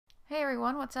Hey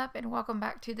everyone, what's up and welcome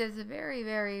back to this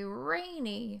very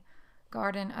rainy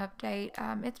garden update.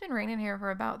 It's been raining here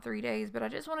for about 3 days, but I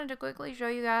just wanted to quickly show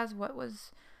you guys what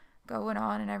was going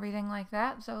on and everything like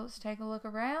that. So let's take a look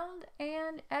around,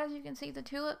 and as you can see, the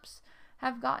tulips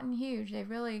have gotten huge. They've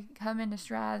really come into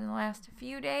stride in the last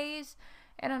few days,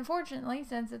 and unfortunately,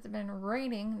 since it's been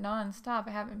raining non-stop,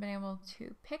 I haven't been able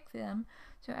to pick them.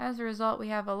 So as a result, we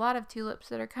have a lot of tulips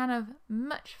that are kind of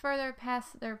much further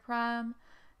past their prime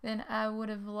than I would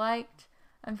have liked,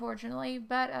 unfortunately,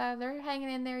 but they're hanging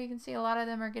in there. You can see a lot of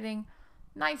them are getting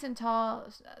nice and tall.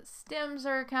 Stems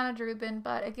are kind of drooping,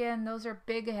 but again, those are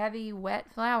big, heavy,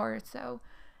 wet flowers, so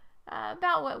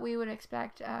about what we would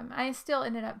expect. I still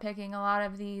ended up picking a lot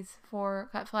of these for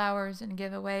cut flowers and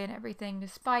giveaway and everything,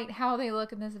 despite how they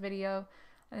look in this video.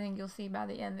 I think you'll see by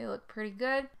the end they look pretty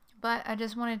good, but I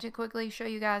just wanted to quickly show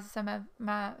you guys some of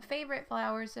my favorite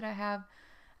flowers that I have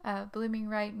blooming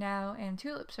right now, and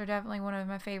tulips are definitely one of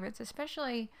my favorites,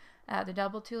 especially the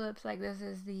double tulips. Like this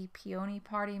is the Peony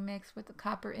Party mix with the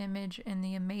Copper Image and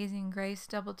the Amazing Grace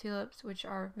double tulips, which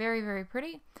are very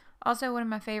pretty. Also, one of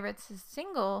my favorites, is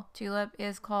single tulip,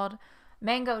 is called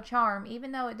Mango Charm.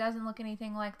 Even though it doesn't look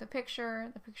anything like the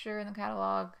picture in the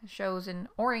catalog shows an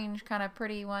orange kind of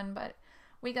pretty one, but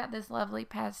we got this lovely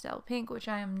pastel pink, which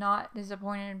I am not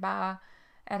disappointed by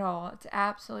at all. It's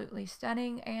absolutely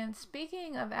stunning. And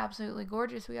speaking of absolutely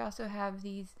gorgeous, we also have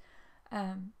these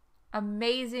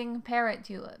amazing parrot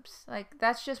tulips. Like,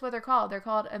 that's just what they're called. They're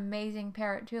called amazing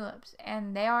parrot tulips,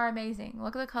 and they are amazing.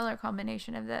 Look at the color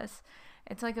combination of this.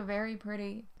 It's like a very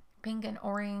pretty pink and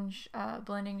orange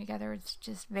blending together. It's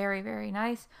just very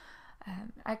nice.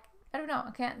 I don't know,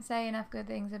 I can't say enough good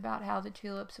things about how the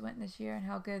tulips went this year and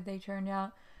how good they turned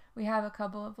out. We have a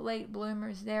couple of late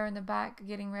bloomers there in the back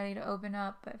getting ready to open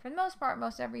up, but for the most part,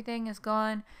 most everything is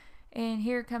gone. And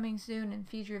here, coming soon in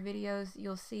future videos,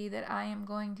 you'll see that I am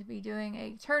going to be doing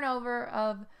a turnover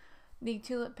of the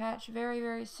tulip patch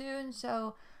very soon.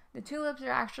 So the tulips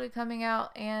are actually coming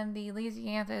out and the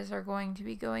lisianthus are going to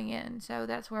be going in. So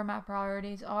that's where my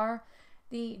priorities are.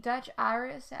 The Dutch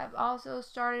iris have also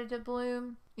started to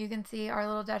bloom. You can see our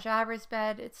little Dutch iris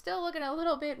bed. It's still looking a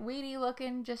little bit weedy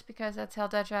looking, just because that's how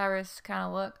Dutch iris kind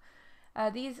of look.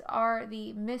 These are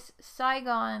the Miss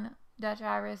Saigon Dutch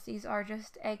iris. These are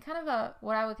just a kind of a,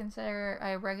 what I would consider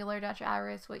a regular Dutch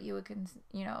iris, what you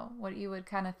would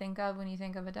kind of think of when you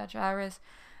think of a Dutch iris.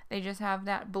 They just have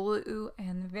that blue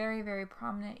and very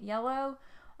prominent yellow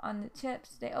on the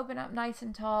tips. They open up nice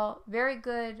and tall, very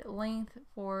good length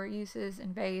for uses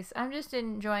in vase. I'm just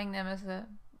enjoying them as a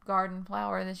garden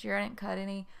flower this year. I didn't cut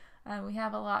any. We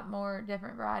have a lot more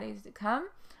different varieties to come.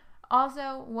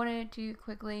 Also wanted to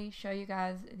quickly show you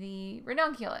guys the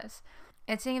Ranunculus.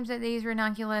 It seems that these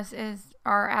Ranunculus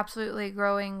are absolutely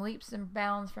growing leaps and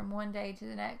bounds from one day to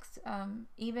the next.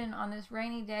 Even on this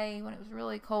rainy day when it was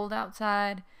really cold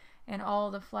outside and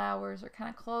all the flowers are kind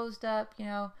of closed up,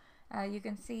 you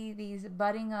can see these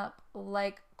budding up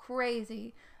like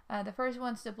crazy. The first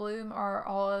ones to bloom are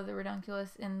all of the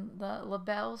Ranunculus in the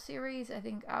Labelle series. I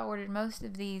think I ordered most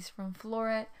of these from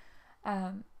Floret.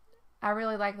 I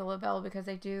really like the Labelle because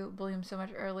they do bloom so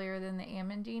much earlier than the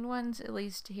Amandine ones, at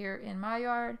least here in my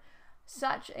yard.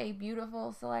 Such a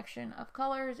beautiful selection of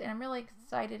colors, and I'm really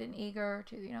excited and eager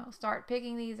to, start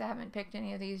picking these. I haven't picked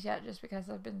any of these yet just because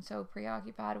I've been so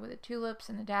preoccupied with the tulips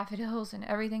and the daffodils and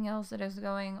everything else that is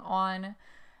going on.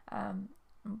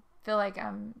 Feel like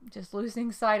I'm just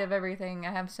losing sight of everything.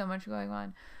 I have so much going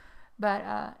on.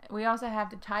 But we also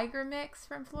have the Tiger Mix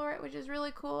from Floret, which is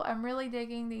really cool. I'm really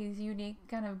digging these unique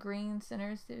kind of green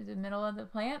centers through the middle of the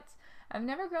plants. I've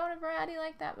never grown a variety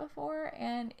like that before,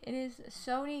 and it is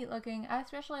so neat looking. I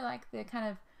especially like the kind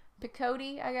of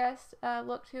picote, I guess,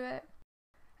 look to it.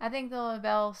 I think the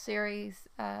Labelle series,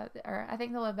 or I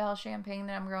think the Labelle champagne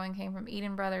that I'm growing came from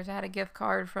Eden Brothers. I had a gift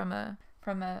card from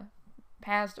a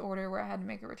past order where I had to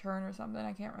make a return or something.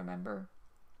 I can't remember.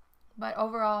 But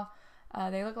overall,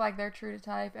 they look like they're true to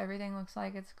type. Everything looks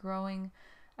like it's growing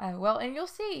well, and you'll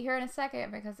see here in a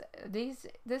second, because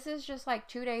this is just like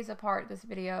 2 days apart, this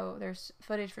video. There's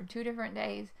footage from 2 different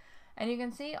days, and you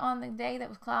can see on the day that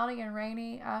was cloudy and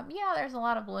rainy, yeah, there's a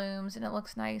lot of blooms and it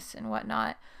looks nice and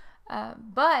whatnot,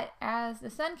 but as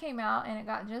the sun came out and it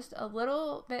got just a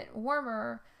little bit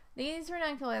warmer, these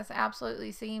Ranunculus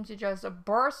absolutely seem to just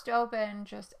burst open,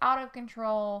 just out of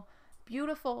control.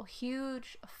 Beautiful,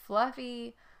 huge,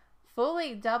 fluffy,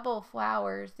 fully double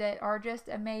flowers that are just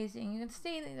amazing. You can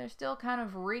see that they're still kind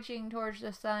of reaching towards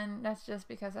the sun. That's just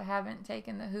because I haven't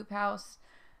taken the hoop house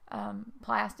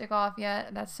plastic off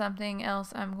yet. That's something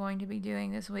else I'm going to be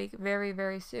doing this week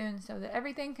very soon, so that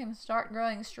everything can start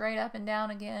growing straight up and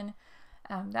down again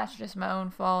That's just my own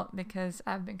fault because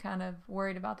I've been kind of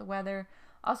worried about the weather.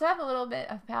 Also have a little bit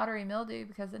of powdery mildew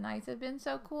because the nights have been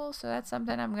so cool. So that's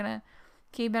something I'm going to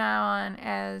keep an eye on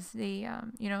as the,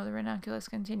 the ranunculus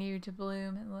continue to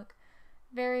bloom and look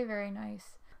very, very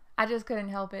nice. I just couldn't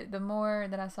help it. The more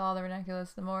that I saw the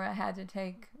ranunculus, the more I had to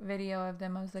take video of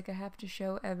them. I was like, I have to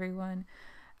show everyone.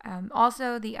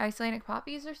 Also, the Icelandic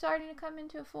poppies are starting to come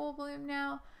into full bloom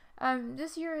now.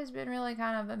 This year has been really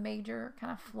kind of a major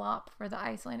kind of flop for the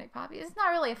Icelandic poppy. It's not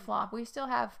really a flop. We still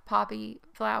have poppy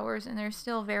flowers and they're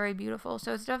still very beautiful.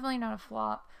 So it's definitely not a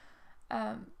flop.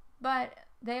 But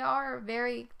they are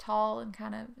very tall and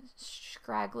kind of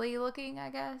scraggly looking, I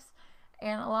guess.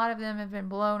 And a lot of them have been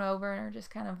blown over and are just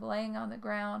kind of laying on the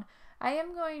ground. I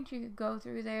am going to go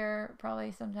through there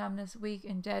probably sometime this week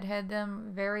and deadhead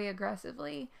them very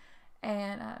aggressively.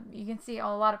 And you can see a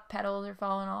lot of petals are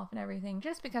falling off and everything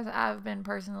just because I've been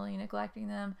personally neglecting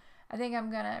them. I think I'm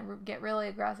going to get really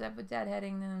aggressive with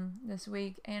deadheading them this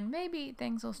week. And maybe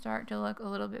things will start to look a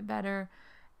little bit better.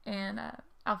 And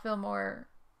I'll feel more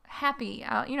happy.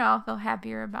 I'll feel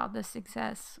happier about the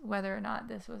success, whether or not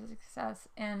this was a success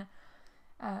in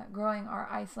growing our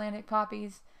Icelandic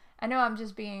poppies. I know I'm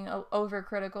just being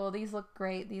overcritical. These look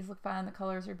great. These look fine. The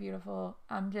colors are beautiful.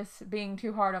 I'm just being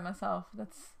too hard on myself.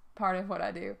 That's part of what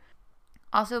I do.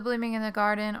 Also blooming in the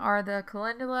garden are the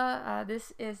calendula.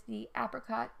 This is the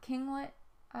apricot kinglet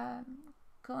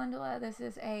calendula. This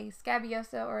is a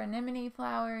scabiosa or anemone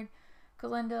flowered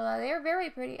calendula. They are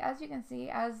very pretty. As you can see,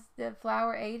 as the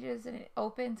flower ages and it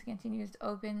continues to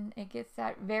open, it gets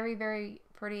that very, very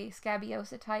pretty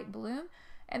scabiosa type bloom.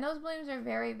 And those blooms are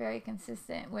very, very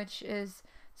consistent, which is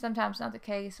sometimes not the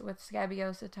case with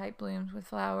scabiosa type blooms with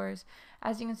flowers.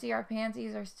 As you can see, our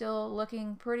pansies are still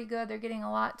looking pretty good. They're getting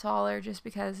a lot taller just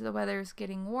because the weather is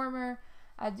getting warmer.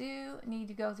 I do need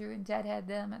to go through and deadhead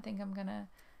them. I think I'm going to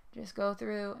just go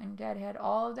through and deadhead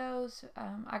all of those.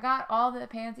 I got all the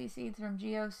pansy seeds from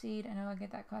GeoSeed. I know I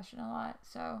get that question a lot.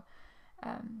 So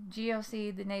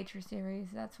GeoSeed, the nature series,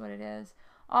 that's what it is.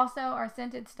 Also, our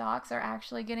scented stalks are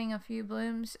actually getting a few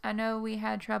blooms. I know we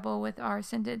had trouble with our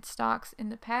scented stalks in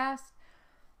the past.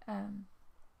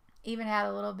 Even had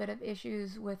a little bit of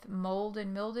issues with mold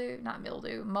and mildew. Not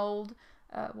mildew, mold.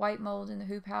 White mold in the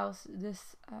hoop house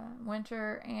this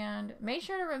winter. And made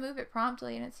sure to remove it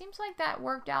promptly. And it seems like that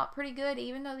worked out pretty good,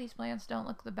 even though these plants don't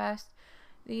look the best.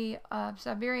 The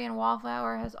Siberian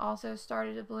wallflower has also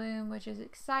started to bloom, which is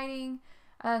exciting.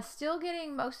 Still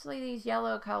getting mostly these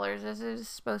yellow colors. This is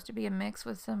supposed to be a mix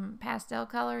with some pastel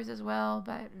colors as well,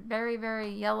 but very, very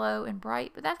yellow and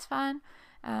bright, but that's fine.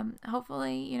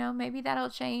 Hopefully, maybe that'll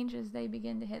change as they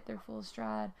begin to hit their full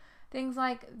stride. Things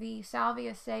like the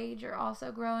salvia sage are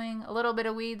also growing. A little bit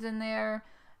of weeds in there.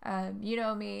 You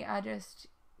know me,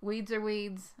 weeds are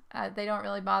weeds. They don't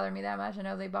really bother me that much. I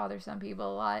know they bother some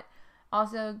people a lot.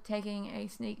 Also taking a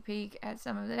sneak peek at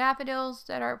some of the daffodils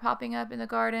that are popping up in the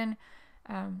garden.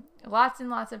 Lots and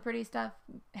lots of pretty stuff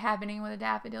happening with the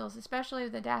daffodils, especially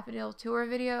with the daffodil tour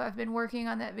video. I've been working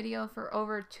on that video for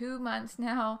over 2 months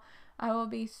now. I will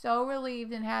be so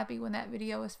relieved and happy when that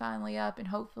video is finally up, and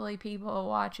hopefully people will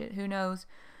watch it. Who knows?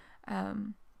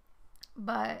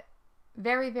 But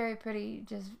very, very pretty.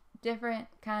 Just different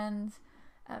kinds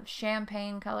of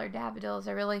champagne colored daffodils.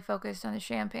 I really focused on the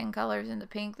champagne colors and the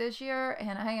pink this year,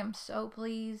 and I am so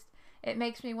pleased. It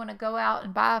makes me want to go out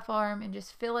and buy a farm and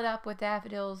just fill it up with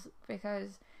daffodils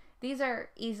because these are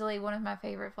easily one of my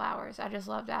favorite flowers. I just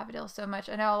love daffodils so much.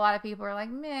 I know a lot of people are like,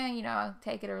 meh,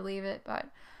 take it or leave it, but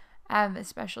I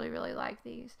especially really like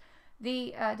these.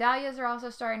 The dahlias are also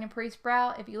starting to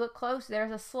pre-sprout. If you look close,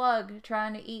 there's a slug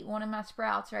trying to eat one of my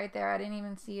sprouts right there. I didn't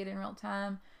even see it in real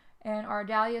time. And our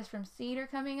dahlias from seed are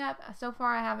coming up. So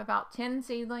far, I have about 10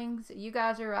 seedlings. You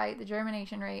guys are right. The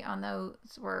germination rate on those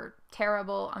were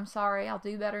terrible. I'm sorry. I'll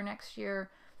do better next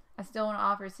year. I still want to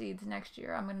offer seeds next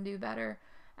year. I'm going to do better.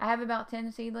 I have about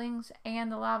 10 seedlings,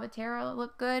 and the Lavatera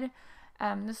look good.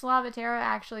 This Lavatera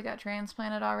actually got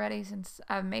transplanted already since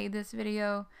I've made this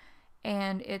video,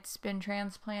 and it's been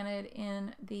transplanted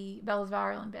in the Bells of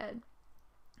Ireland bed.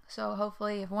 So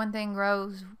hopefully, if one thing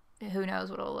grows, who knows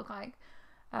what it'll look like.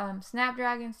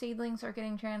 Snapdragon seedlings are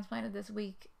getting transplanted this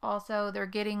week. Also, they're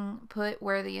getting put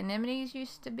where the anemones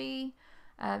used to be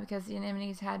because the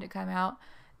anemones had to come out.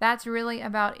 That's really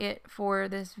about it for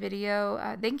this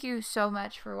video. Thank you so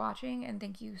much for watching, and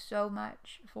thank you so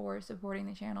much for supporting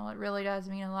the channel. It really does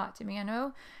mean a lot to me. I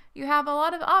know you have a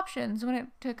lot of options when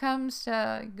it comes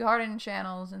to garden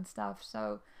channels and stuff,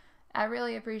 so I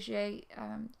really appreciate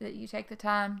that you take the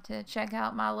time to check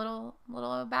out my little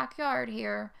backyard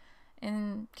here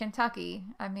in Kentucky.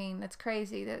 I mean, it's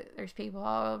crazy that there's people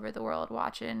all over the world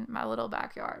watching my little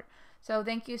backyard. So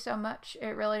thank you so much.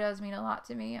 It really does mean a lot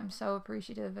to me. I'm so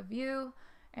appreciative of you,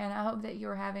 and I hope that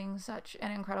you're having such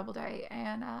an incredible day.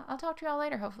 And I'll talk to y'all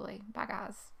later, hopefully. Bye,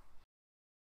 guys.